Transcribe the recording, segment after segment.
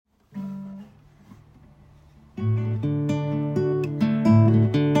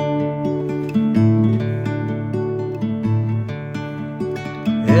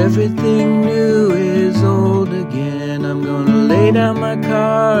everything new is old again. I'm gonna lay down my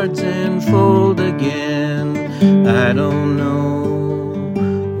cards and fold again. I don't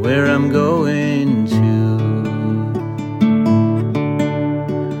know where I'm going to,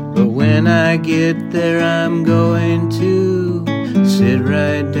 but when I get there I'm going to sit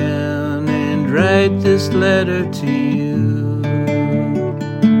right down and write this letter to you.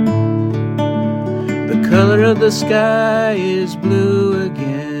 The color of the sky is blue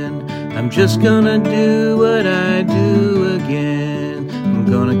again. I'm just gonna do what I do again. I'm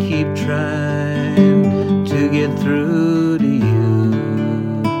gonna keep trying to get through to you.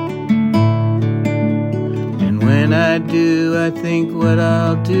 And when I do, I think what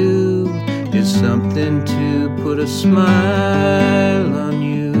I'll do is something to put a smile on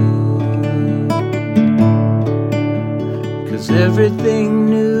you. 'Cause everything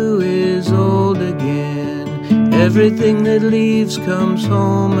new is old again. Everything that leaves comes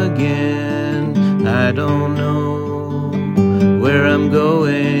home again. I don't know where I'm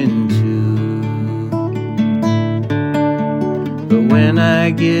going to, but when I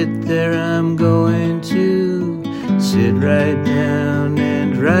get there I'm going to sit right down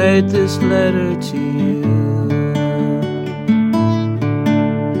and write this letter to you.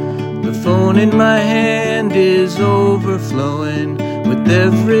 The phone in my hand is overflowing with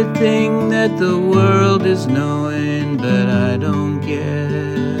everything that the world is knowing, but I don't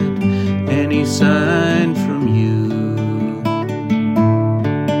get any sign from you.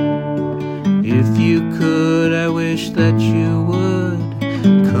 If you could, I wish that you would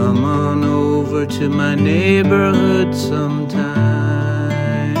come on over to my neighborhood sometime.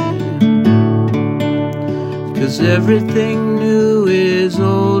 'Cause everything new is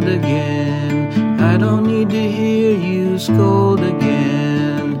old again. I don't need to hear you scold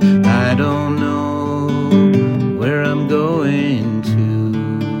again. I don't know where I'm going to,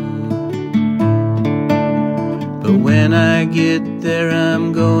 but when I get there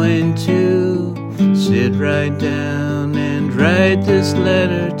I'm going to sit right down and write this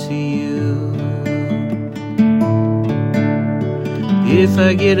letter to you. If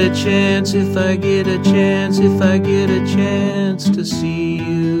I get a chance, if I get a chance, if I get a chance to see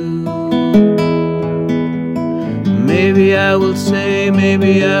you, maybe I will say,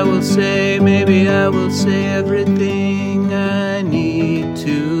 maybe I will say, maybe I will say everything I need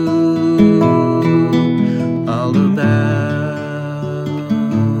to. All about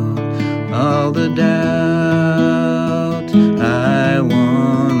all the doubt I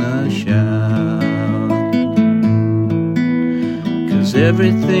wanna shout. 'Cause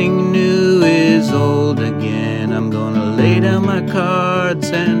everything new is old again. I'm gonna lay down my cards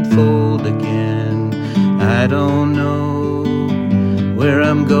and fold again. I don't know where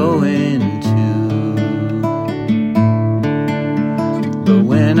I'm going to, but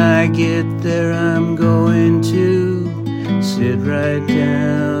when I get there I'm going to sit right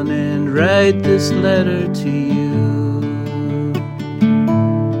down and write this letter to you.